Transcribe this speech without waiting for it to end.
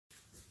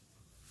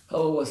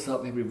Hello, what's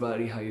up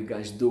everybody? How you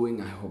guys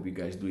doing? I hope you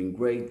guys doing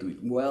great,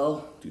 doing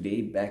well.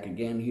 Today back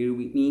again here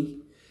with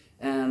me.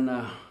 And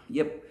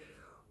yep,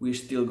 we're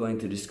still going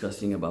to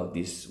discussing about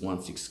this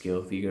 1/6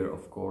 scale figure,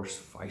 of course,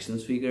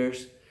 PHICEN's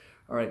figures.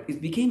 Alright, it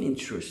became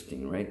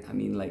interesting, right? I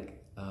mean, like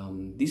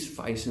these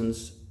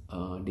PHICEN's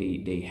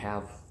they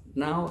have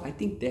now, I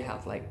think they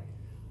have like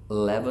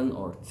 11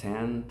 or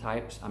 10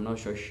 types. I'm not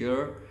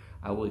sure.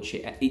 I will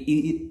check.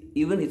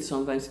 Even it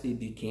sometimes it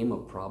became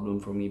a problem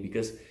for me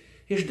because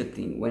here's the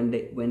thing: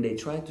 when they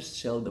try to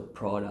sell the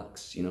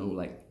products, you know,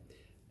 like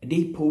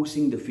they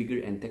posing the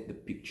figure and take the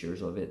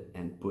pictures of it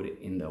and put it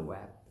in the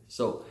web.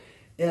 So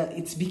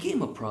it's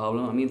became a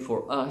problem. I mean,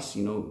 for us,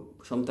 you know,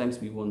 sometimes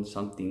we want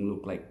something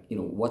look like, you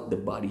know, what the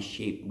body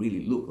shape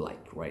really look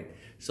like, right?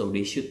 So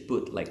they should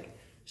put like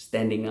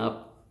standing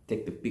up,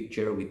 take the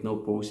picture with no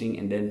posing,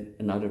 and then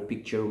another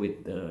picture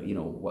with the, you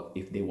know, what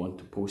if they want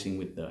to posing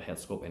with the head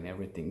sculpt and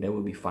everything, that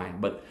will be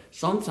fine. But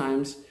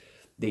sometimes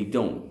they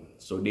don't,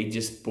 so they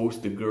just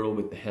post the girl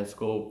with the head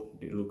sculpt.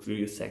 It looks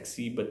really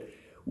sexy, but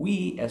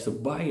we as a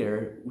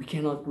buyer, we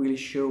cannot really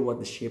sure what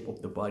the shape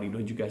of the body.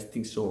 Don't you guys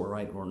think so,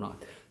 right or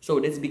not? So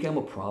that's become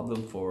a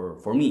problem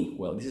for me.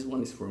 Well, this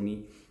one is for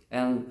me,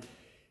 and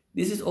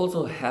this is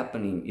also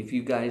happening if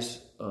you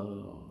guys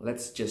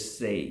let's just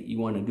say you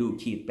want to do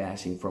kit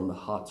bashing from the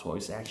Hot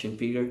Toys action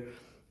figure.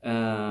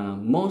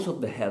 Most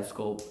of the head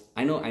sculpt,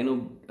 I know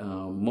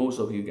most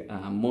of you,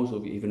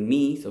 even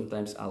me,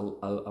 sometimes I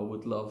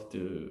would love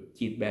to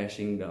keep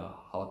bashing the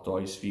Hot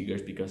Toys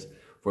figures, because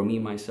for me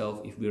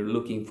myself, if we're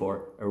looking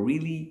for a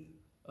really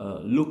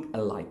look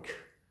alike,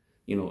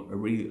 you know, a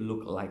really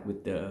look alike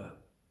with the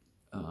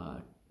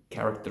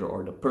character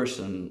or the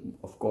person,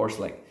 of course,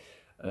 like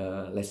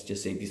let's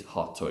just say these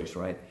Hot Toys,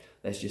 right?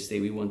 Let's just say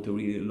we want to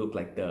really look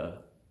like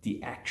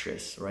the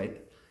actress,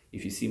 right?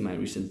 If you see my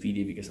recent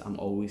video, because I'm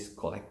always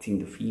collecting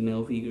the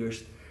female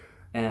figures,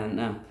 and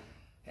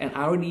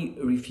I already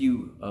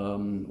review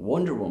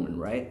Wonder Woman,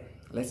 right?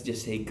 Let's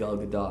just say Gal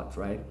Gadot,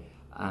 right?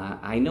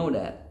 I know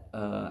that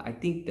I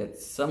think that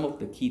some of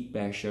the kit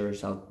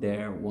bashers out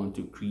there want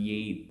to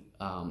create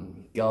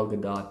Gal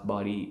Gadot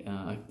body.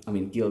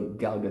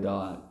 Gal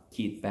Gadot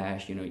kit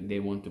bash. You know, they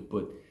want to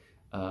put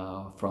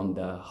from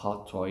the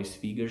Hot Toys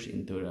figures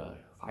into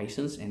the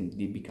PHICEN's, and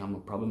they become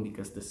a problem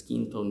because the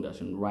skin tone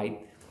doesn't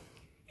right.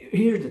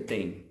 Here's the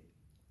thing: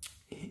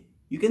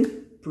 you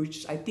can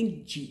purchase, I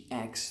think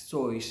GX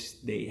Toys,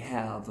 they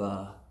have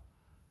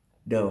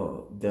the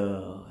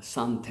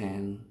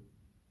suntan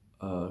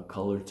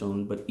color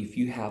tone, but if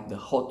you have the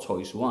Hot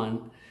Toys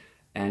one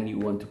and you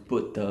want to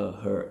put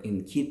her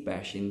in kit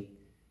bashing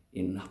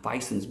in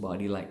PHICEN's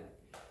body, like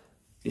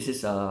this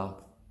is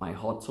my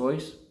Hot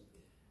Toys,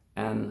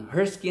 and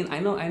her skin,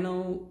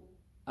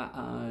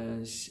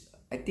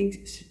 I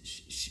think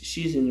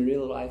she's in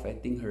real life, I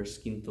think her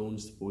skin tone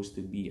is supposed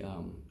to be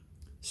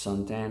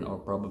suntan or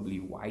probably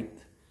white,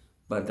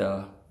 but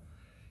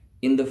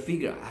in the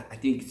figure, I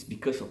think it's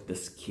because of the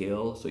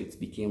scale, so it's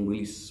became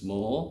really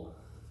small.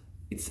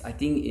 It's, I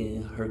think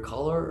in her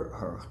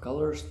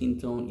color skin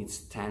tone,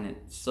 it's tanned.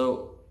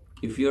 So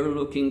if you're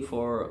looking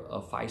for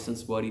a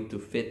PHICEN's body to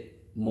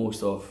fit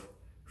most of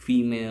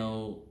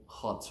female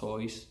Hot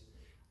Toys,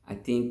 I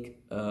think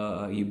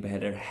you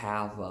better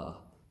have a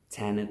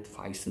tanned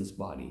PHICEN's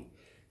body.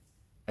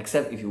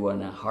 Except if you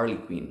want a Harley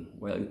Quinn,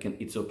 well, you can.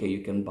 It's okay.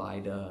 You can buy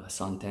the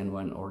suntan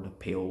one or the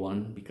pale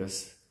one,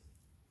 because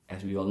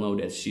as we all know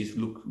that she's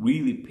look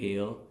really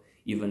pale.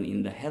 Even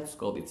in the head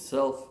sculpt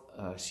itself,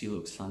 she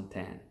looks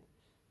suntan.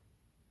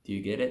 Do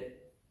you get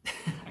it?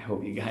 I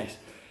hope you guys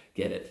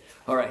get it.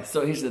 All right.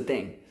 So here's the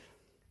thing.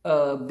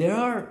 There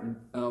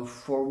are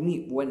for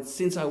me,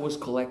 since I was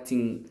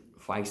collecting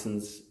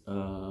PHICEN's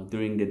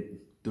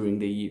during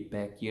the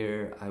back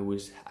year,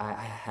 I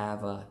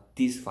have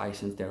these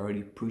PHICEN's that I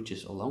already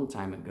purchased a long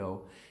time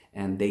ago,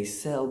 and they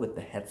sell with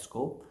the head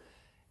sculpt.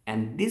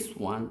 And this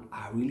one,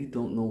 I really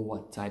don't know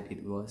what type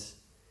it was.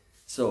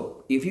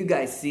 So if you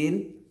guys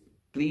seen,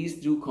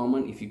 please do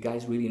comment if you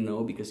guys really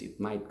know, because it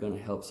might gonna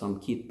help some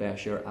kit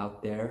basher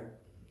out there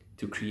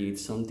to create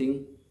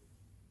something.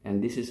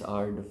 And this is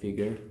the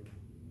figure.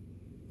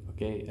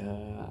 Okay,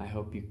 I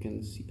hope you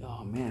can see.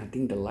 Oh man, I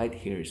think the light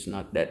here is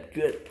not that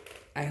good.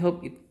 I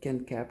hope it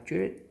can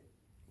capture it.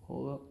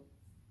 Hold up.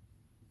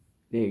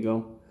 There you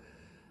go.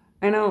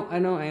 I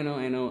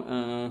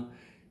know.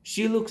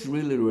 She looks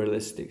really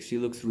realistic. She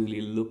looks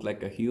really look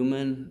like a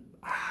human.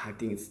 I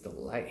think it's the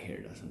light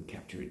here doesn't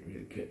capture it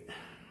really good.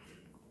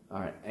 All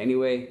right.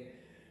 Anyway,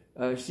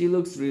 she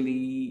looks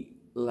really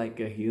like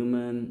a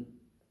human.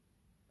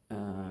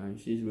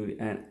 She's really,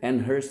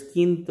 and her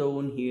skin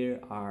tone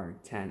here are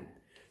tan.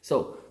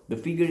 So the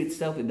figure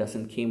itself, it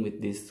doesn't came with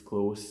this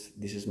clothes.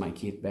 This is my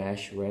kit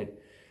bash, right?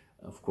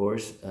 Of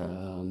course,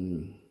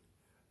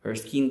 her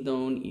skin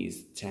tone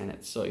is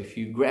tanned. So if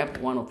you grab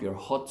one of your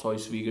Hot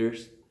Toys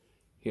figures,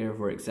 here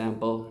for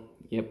example,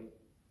 yep,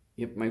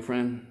 my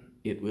friend,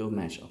 it will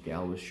match. Okay, I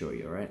will show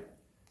you, right?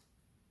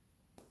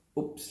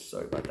 Oops,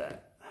 sorry about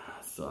that.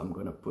 So I'm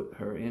gonna put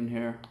her in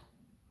here.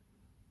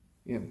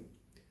 Yep,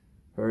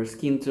 her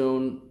skin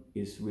tone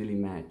is really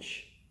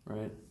match,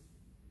 right?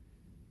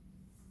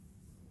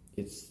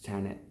 It's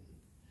tanned.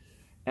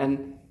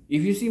 And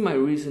if you see my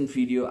recent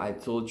video, I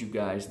told you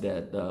guys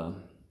that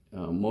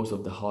most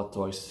of the Hot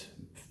Toys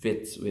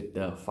fits with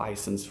the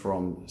PHICENs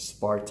from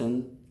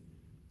Spartan,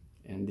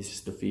 and this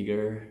is the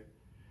figure.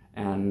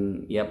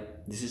 And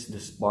yep, this is the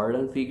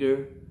Spartan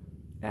figure,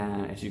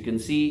 and as you can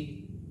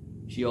see,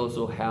 she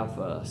also have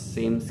a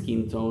same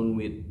skin tone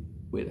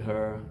with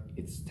her.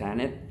 It's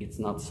tanned, it's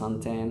not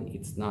suntan,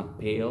 it's not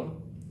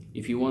pale.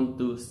 If you want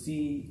to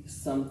see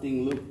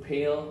something look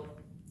pale,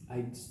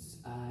 I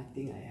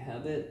think I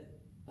have it.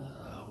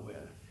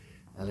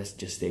 Let's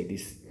just take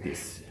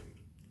this.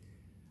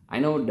 I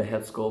know the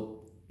head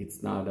sculpt,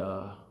 it's not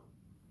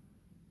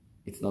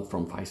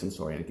from PHICEN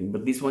or anything,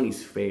 but this one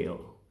is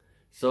pale.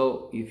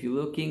 So if you're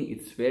looking,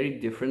 it's very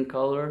different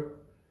color.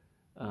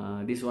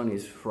 This one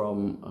is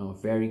from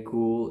Very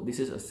Cool. This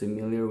is a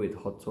similar with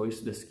Hot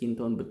Toys, the skin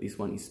tone, but this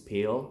one is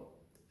pale.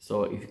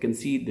 So if you can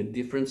see, the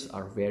difference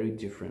are very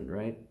different,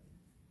 right?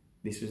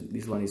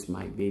 This one is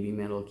my Baby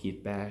Metal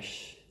Kid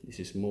Bash. This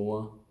is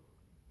Moa.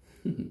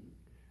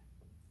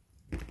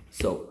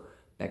 So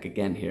back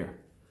again here.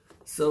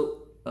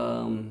 So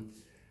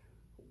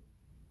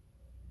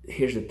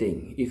here's the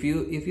thing. If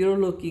you're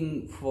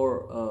looking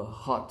for a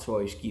Hot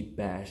Toys Kid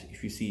Bash,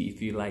 if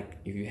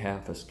you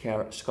have a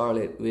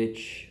Scarlet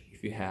Witch,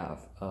 if you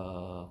have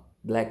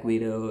Black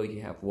Widow,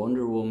 you have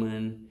Wonder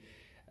Woman,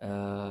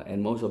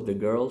 and most of the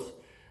girls,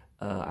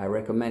 I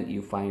recommend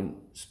you find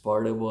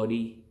Sparta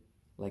body,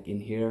 like in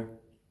here,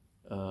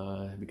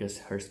 because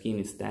her skin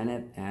is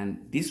tanned.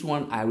 And this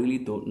one, I really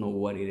don't know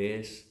what it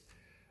is.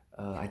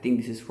 I think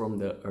this is from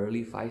the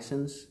early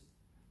PHICENs,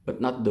 but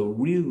not the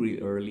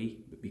real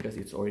early, because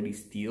it's already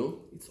steel.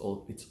 It's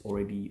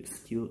already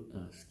steel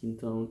skin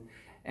tone.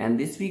 And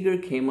this figure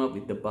came up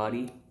with the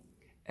body,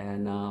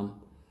 and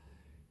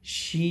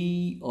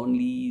she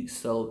only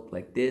sold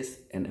like this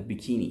and a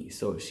bikini.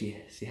 So she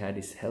had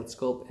this head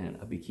sculpt and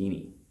a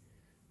bikini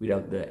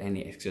without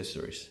any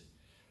accessories.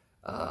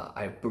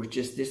 I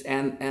purchased this,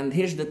 and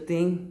here's the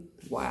thing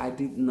why I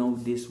didn't know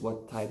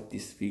what type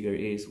this figure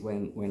is.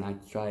 When I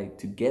tried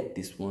to get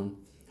this one,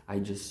 I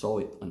just saw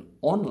it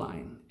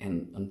online,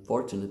 and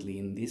unfortunately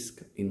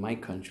in my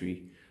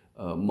country,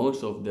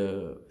 most of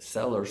the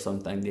sellers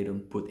sometimes they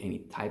don't put any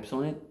types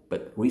on it.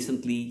 But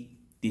recently,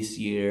 this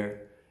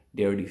year,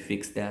 they already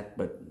fixed that.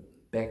 But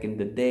back in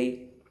the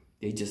day,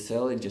 they just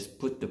sell it, just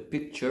put the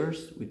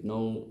pictures with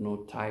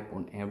no type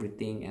on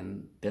everything,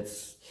 and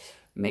that's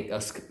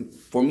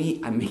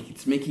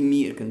it's making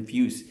me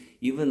confused.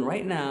 Even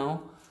right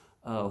now,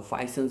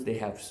 PHICENs, they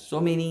have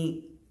so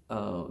many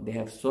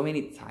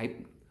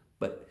type,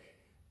 but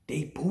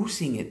they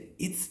posing it.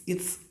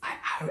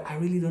 I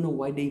really don't know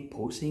why they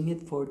posing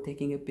it for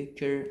taking a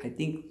picture. I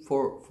think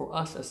for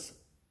us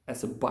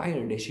as a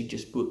buyer, they should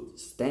just put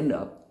stand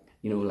up,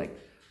 like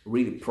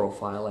really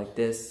profile like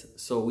this,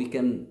 so we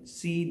can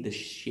see the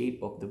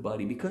shape of the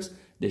body, because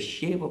the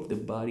shape of the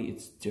body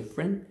is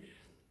different.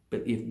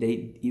 But if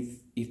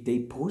they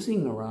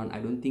posing around, I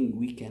don't think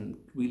we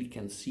really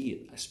can see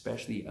it,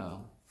 especially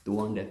the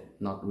one that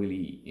not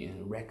really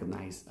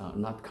recognized,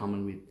 not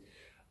common with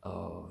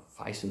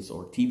PHICENs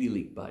or TV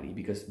League body,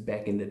 because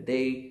back in the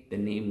day the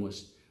name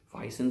was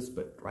PHICENs,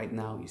 but right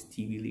now it's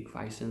TV League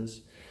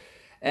PHICENs.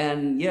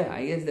 And yeah,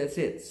 I guess that's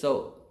it.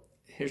 So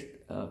here's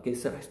okay,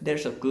 so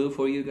there's a clue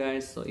for you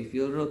guys. So if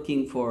you're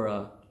looking for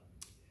a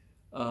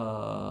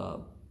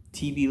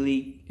TV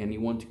League and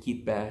you want to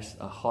keep bash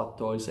a Hot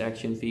Toys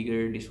action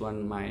figure, this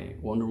one, my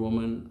Wonder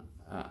Woman.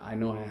 I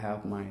know I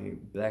have my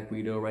Black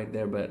Widow right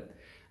there, but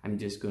I'm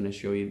just gonna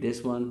show you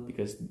this one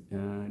because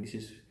this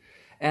is,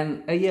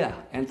 and yeah,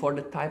 and for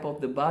the type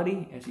of the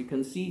body, as you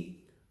can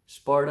see,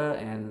 Sparta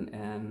and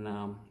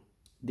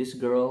this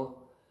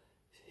girl,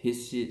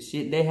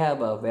 they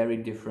have a very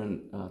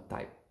different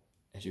type.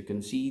 As you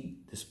can see,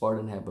 the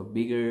Spartan have a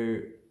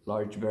bigger,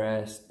 large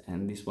breast,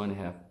 and this one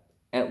have,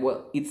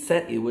 well, it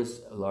said it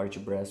was a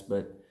large breast,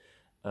 but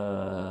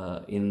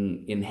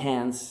in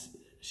hands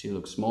she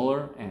looks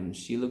smaller, and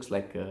she looks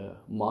like a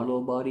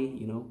model body,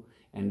 you know.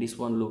 And this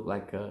one look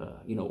like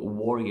a, you know,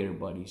 warrior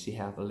body. She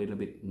have a little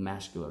bit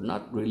muscular,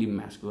 not really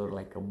muscular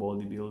like a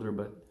bodybuilder,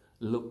 but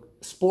look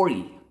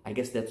sporty. I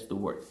guess that's the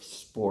word,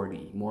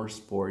 sporty, more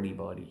sporty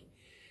body.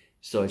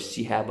 So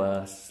she have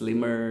a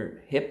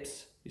slimmer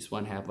hips. This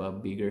one have a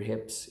bigger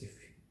hips.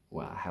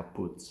 Well, I have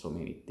put so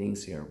many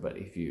things here, but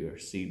if you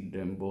see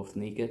them both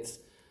naked,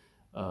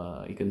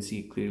 you can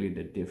see clearly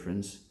the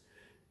difference.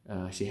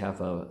 She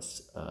have a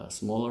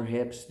smaller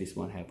hips. This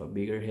one have a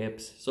bigger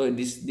hips. So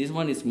this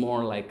one is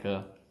more like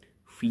a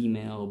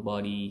female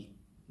body,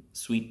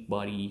 sweet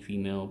body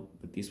female,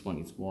 but this one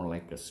is more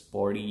like a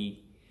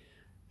sporty.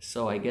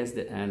 So I guess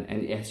that, and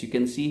as you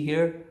can see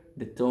here,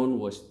 the tone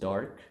was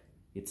dark.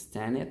 It's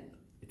tanned.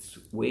 It's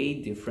way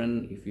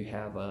different if you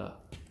have a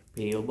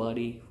pale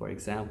body. For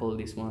example,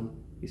 this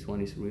one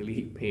is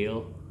really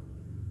pale,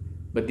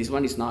 but this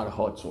one is not a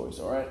Hot Toys.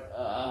 All right,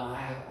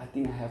 I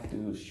think I have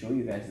to show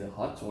you guys the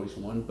Hot Toys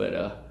one, but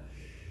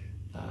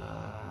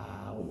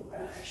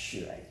where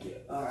should I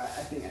get? Alright,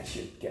 I think I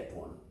should get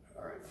one.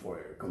 Alright, for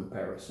your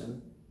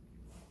comparison.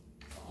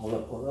 Hold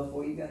up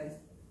for you guys.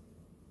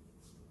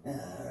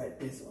 Alright,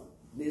 this one.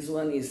 This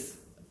one is,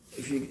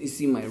 if you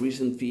see my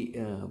recent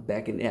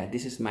back in, yeah,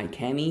 this is my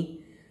cami.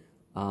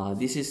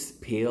 This is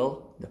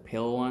pale, the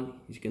pale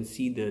one. You can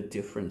see the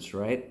difference,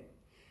 right?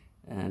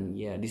 And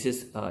yeah, this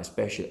is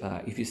special.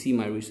 If you see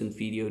my recent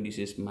video, this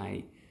is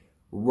my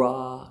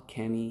raw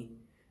cami,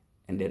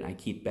 and then I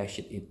keep bash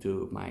it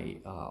into my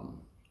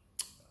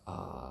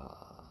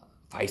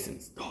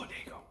PHICEN. Oh, there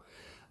you go.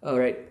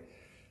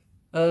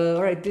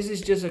 All right, this is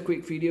just a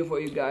quick video for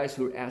you guys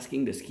who are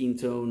asking the skin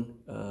tone.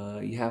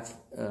 You have,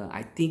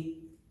 I think,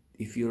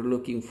 if you're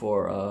looking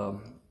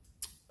for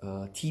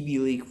TB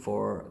leak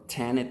for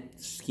tanned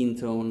skin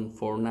tone,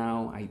 for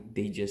now,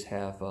 they just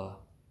have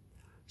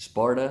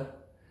Sparta.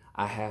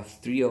 I have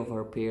 3 of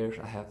her pairs.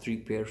 I have 3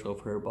 pairs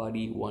of her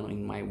body, 1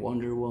 in my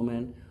Wonder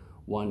Woman,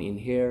 1 in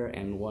here,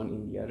 and 1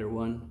 in the other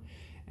one.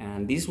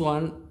 And this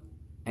one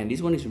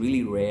is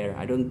really rare.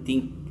 I don't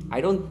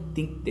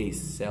think they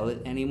sell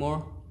it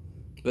anymore.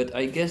 But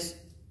I guess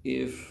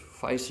if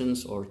PHICEN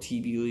or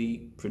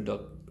TB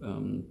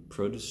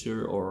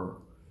producer or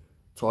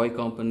toy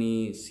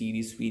company see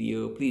this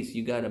video, please,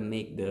 you gotta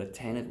make the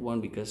tanned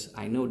one, because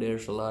I know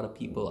there's a lot of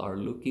people are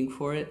looking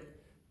for it,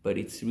 but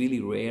it's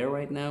really rare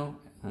right now.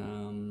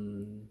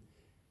 And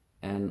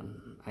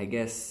I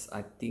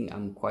think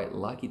I'm quite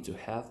lucky to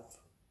have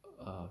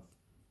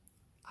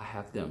I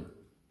have them.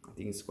 I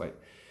think it's quite,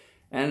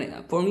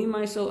 and for me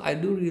myself, I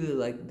do really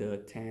like the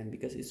tan,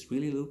 because it's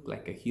really look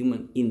like a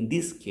human in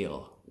this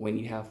scale. When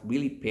you have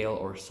really pale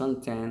or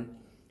suntan,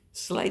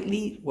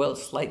 slightly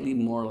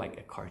more like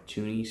a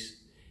cartoonish.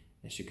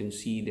 As you can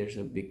see, there's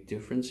a big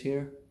difference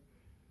here,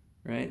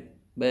 right?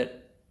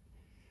 But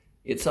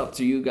it's up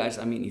to you guys.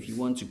 I mean, if you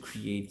want to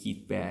create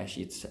heat bash,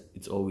 it's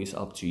always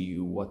up to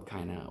you what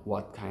kind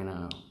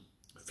of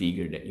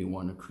figure that you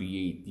want to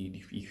create.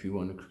 If you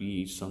want to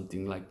create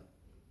something like,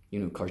 you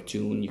know,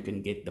 cartoon, you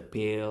can get the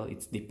pale.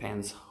 It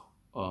depends.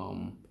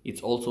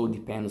 It also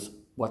depends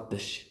what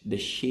the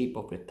shape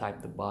of the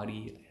type, the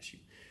body.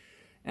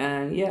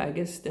 And yeah, I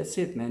guess that's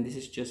it, man. This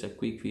is just a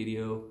quick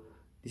video.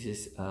 This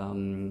is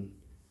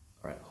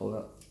all right, hold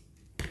up.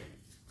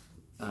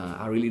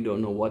 I really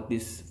don't know what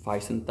this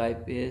PHICEN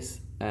type is,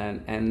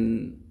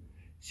 and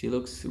she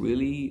looks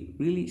really,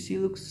 she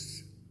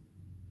looks,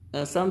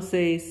 some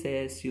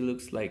says she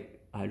looks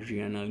like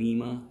Adriana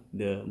Lima,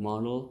 the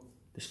model,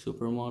 the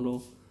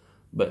supermodel.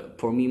 But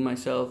for me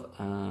myself,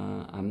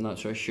 I'm not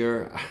so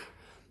sure.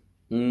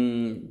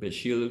 But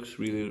she looks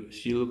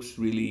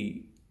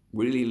really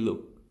real.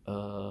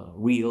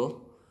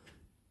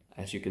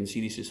 As you can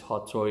see, this is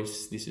Hot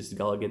Toys, this is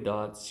Gal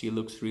Gadot. She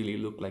really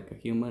look like a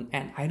human,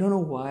 and I don't know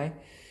why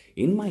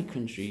in my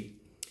country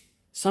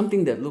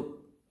something that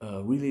look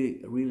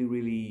really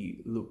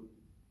look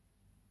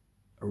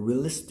a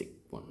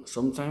realistic one.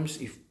 Sometimes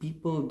if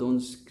people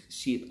don't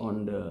see it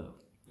on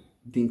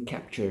didn't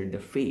capture the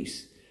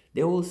face,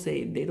 they will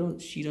say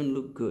she don't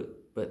look good.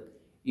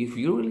 But if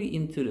you're really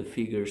into the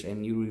figures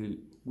and you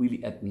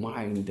really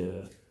admiring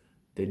the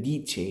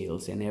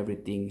details and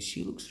everything,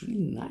 she looks really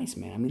nice,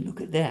 man. I mean, look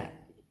at that.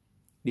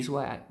 This is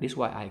why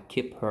I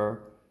keep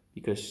her,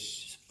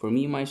 because for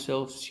me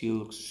myself, she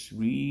looks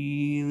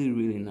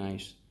really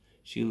nice.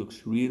 She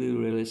looks really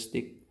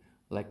realistic,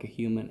 like a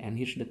human. And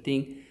here's the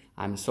thing,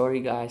 I'm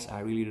sorry guys,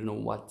 I really don't know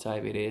what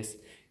type it is.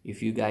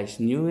 If you guys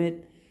knew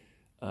it,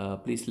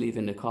 please leave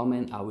in the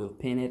comment. I will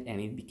pin it,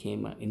 and it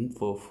became an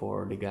info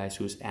for the guys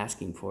who's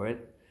asking for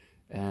it.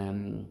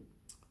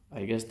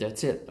 I guess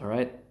that's it. All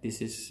right,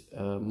 this is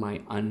my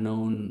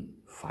unknown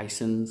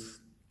PHICEN.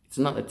 It's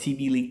not a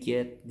TB leak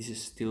yet. This is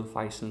still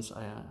PHICEN,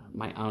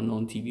 my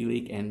unknown TB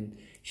leak, and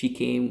she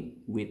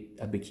came with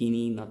a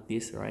bikini, not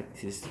this. All right,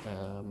 this is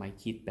my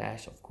kit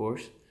bash, of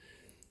course.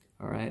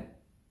 All right,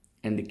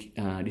 and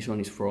this one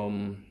is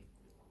from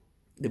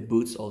the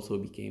boots.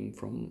 Also came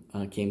from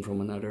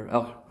another. Oh,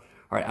 all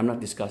right. I'm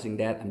not discussing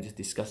that. I'm just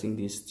discussing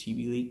this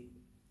TB leak.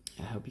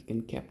 I hope you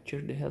can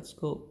capture the head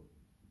sculpt.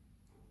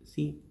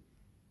 See.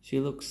 She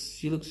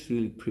looks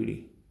really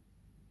pretty.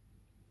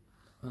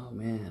 Oh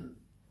man,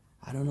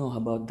 I don't know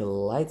about the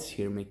lights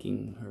here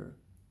making her.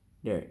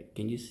 There,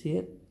 can you see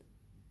it?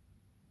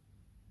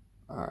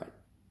 All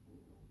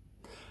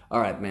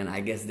right, man. I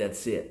guess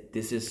that's it.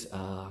 This is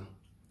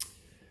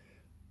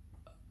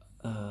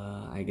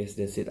I guess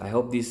that's it. I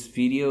hope this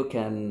video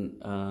can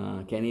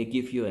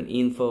give you an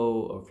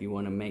info, or if you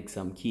want to make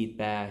some kit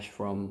bash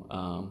from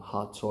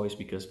Hot Toys,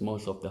 because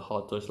most of the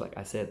Hot Toys, like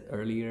I said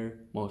earlier,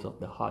 most of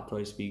the Hot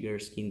Toys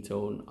figures skin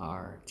tone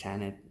are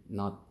tanned,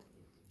 not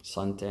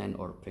suntan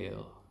or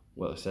pale.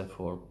 Well, except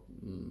for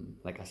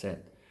like I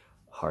said,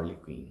 Harley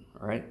Quinn.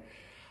 All right,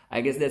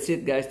 I guess that's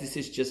it, guys. This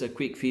is just a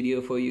quick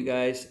video for you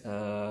guys.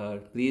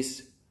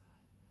 Please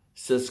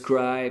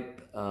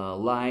subscribe,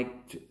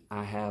 like.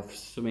 I have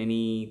so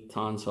many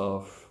tons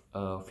of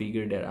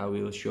figure that I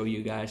will show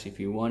you guys. If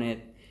you want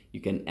it,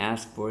 you can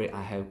ask for it.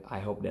 I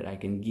hope that I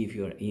can give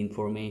you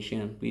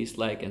information. Please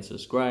like and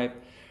subscribe.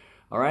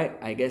 All right,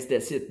 I guess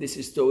that's it. This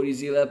is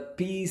HOTTOYS.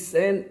 Peace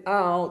and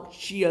out.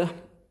 Cheer.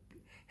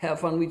 Have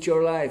fun with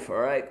your life.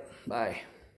 All right, bye.